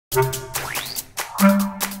Our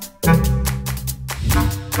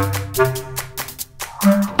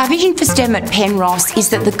vision for STEM at Penrhos is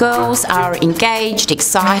that the girls are engaged,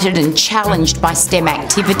 excited and challenged by STEM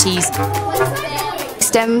activities.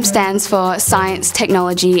 STEM stands for Science,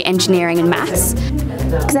 Technology, Engineering and Maths.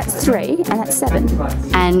 Because that's 3 and that's 7.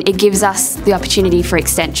 And it gives us the opportunity for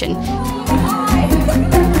extension.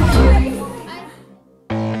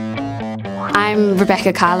 I'm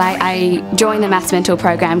Rebecca Carlay. I joined the Maths Mentor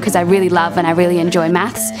program because I really love and I really enjoy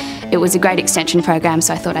maths. It was a great extension program,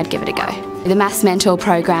 so I thought I'd give it a go. The Maths Mentor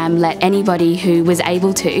program let anybody who was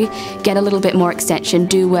able to get a little bit more extension,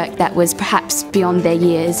 do work that was perhaps beyond their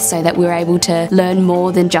years, so that we were able to learn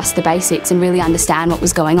more than just the basics and really understand what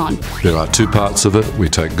was going on. There are 2 parts of it. We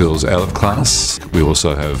take girls out of class. We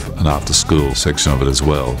also have an after-school section of it as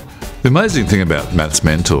well. The amazing thing about Maths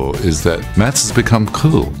Mentor is that maths has become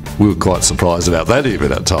cool. We were quite surprised about that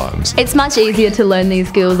even at times. It's much easier to learn these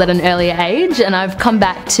skills at an earlier age, and I've come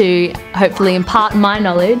back to hopefully impart my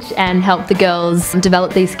knowledge and help the girls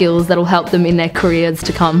develop these skills that will help them in their careers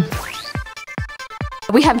to come.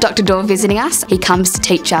 We have Dr. Dorr visiting us. He comes to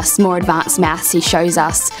teach us more advanced maths. He shows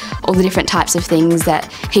us all the different types of things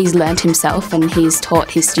that he's learnt himself and he's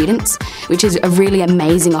taught his students, which is a really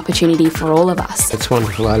amazing opportunity for all of us. It's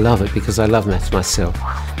wonderful. I love it because I love maths myself,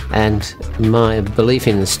 and my belief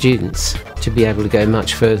in the students to be able to go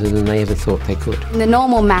much further than they ever thought they could. In the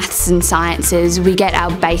normal maths and sciences, we get our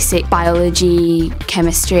basic biology,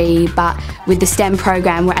 chemistry, but with the STEM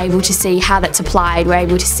program we're able to see how that's applied, we're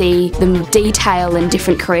able to see the detail and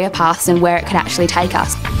different career paths and where it could actually take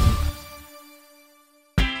us.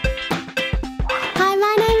 Hi,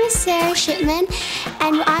 my name is Sarah Shipman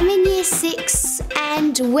and I'm in Year 6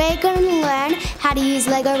 and we're going to learn how to use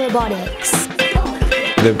Lego Robotics.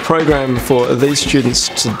 The program for these students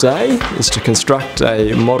today is to construct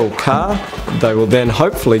a model car. They will then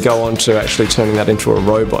hopefully go on to actually turning that into a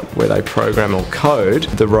robot where they program or code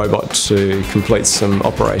the robot to complete some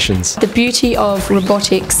operations. The beauty of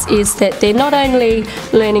robotics is that they're not only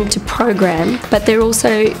learning to program, but they're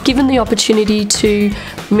also given the opportunity to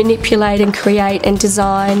manipulate and create and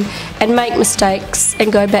design and make mistakes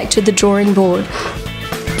and go back to the drawing board.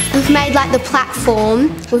 We've made like the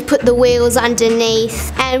platform, we've put the wheels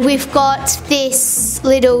underneath and we've got this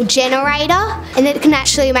little generator and it can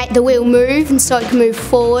actually make the wheel move and so it can move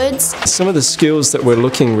forwards. Some of the skills that we're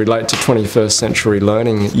looking relate to 21st century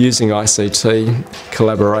learning using ICT,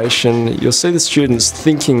 collaboration. You'll see the students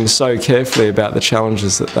thinking so carefully about the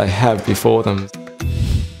challenges that they have before them.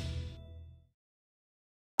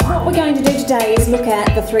 What we're going to do today is look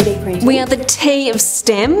at the 3D printing. We are the T of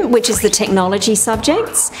STEM, which is the technology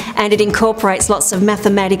subjects, and it incorporates lots of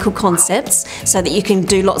mathematical concepts so that you can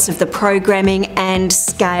do lots of the programming and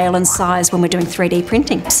scale and size when we're doing 3D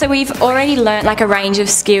printing. So we've already learnt like a range of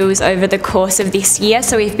skills over the course of this year.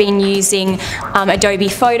 So we've been using Adobe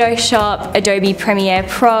Photoshop, Adobe Premiere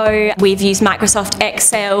Pro, we've used Microsoft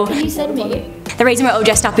Excel. Can you send me? The reason we're all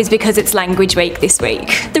dressed up is because it's Language Week this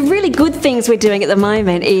week. The really good things we're doing at the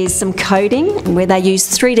moment is some coding, where they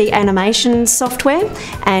use 3D animation software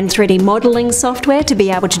and 3D modelling software to be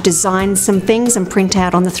able to design some things and print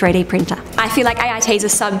out on the 3D printer. I feel like AIT is a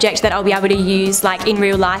subject that I'll be able to use like in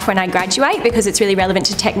real life when I graduate because it's really relevant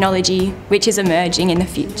to technology, which is emerging in the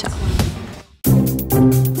future.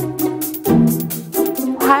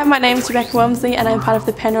 Hi, my name is Rebecca Walmsley and I'm part of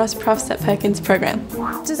the Penrhos Profs Perkins program.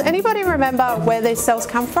 Does anybody remember where these cells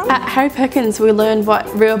come from? At Harry Perkins we learn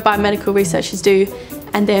what real biomedical researchers do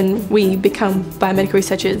and then we become biomedical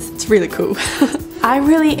researchers. It's really cool. I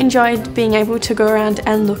really enjoyed being able to go around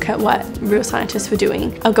and look at what real scientists were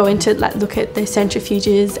doing. I'll go into look at their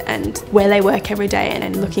centrifuges and where they work every day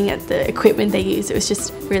and looking at the equipment they use. It was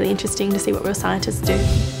just really interesting to see what real scientists do.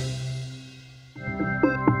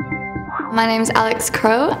 My name is Alex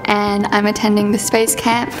Crow and I'm attending the Space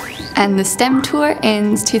Camp and the STEM Tour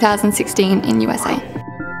in 2016 in USA.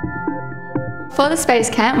 For the Space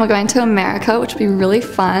Camp we're going to America, which will be really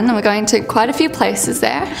fun, and we're going to quite a few places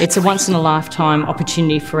there. It's a once in a lifetime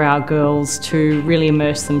opportunity for our girls to really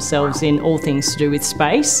immerse themselves in all things to do with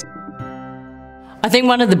space. I think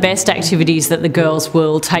one of the best activities that the girls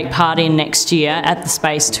will take part in next year at the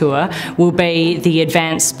Space Tour will be the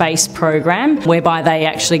Advanced Space Program, whereby they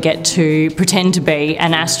actually get to pretend to be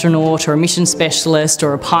an astronaut or a mission specialist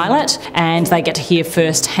or a pilot, and they get to hear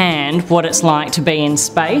firsthand what it's like to be in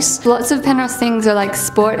space. Lots of Penrhos things are like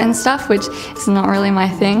sport and stuff, which is not really my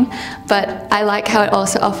thing, but I like how it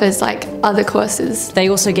also offers like other courses. They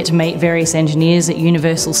also get to meet various engineers at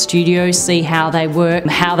Universal Studios, see how they work,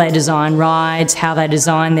 how they design rides, how how they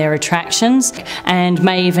design their attractions, and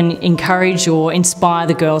may even encourage or inspire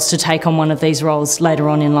the girls to take on one of these roles later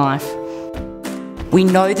on in life. We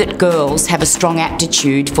know that girls have a strong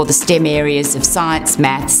aptitude for the STEM areas of science,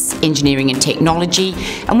 maths, engineering and technology,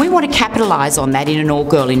 and we want to capitalise on that in an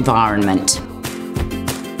all-girl environment.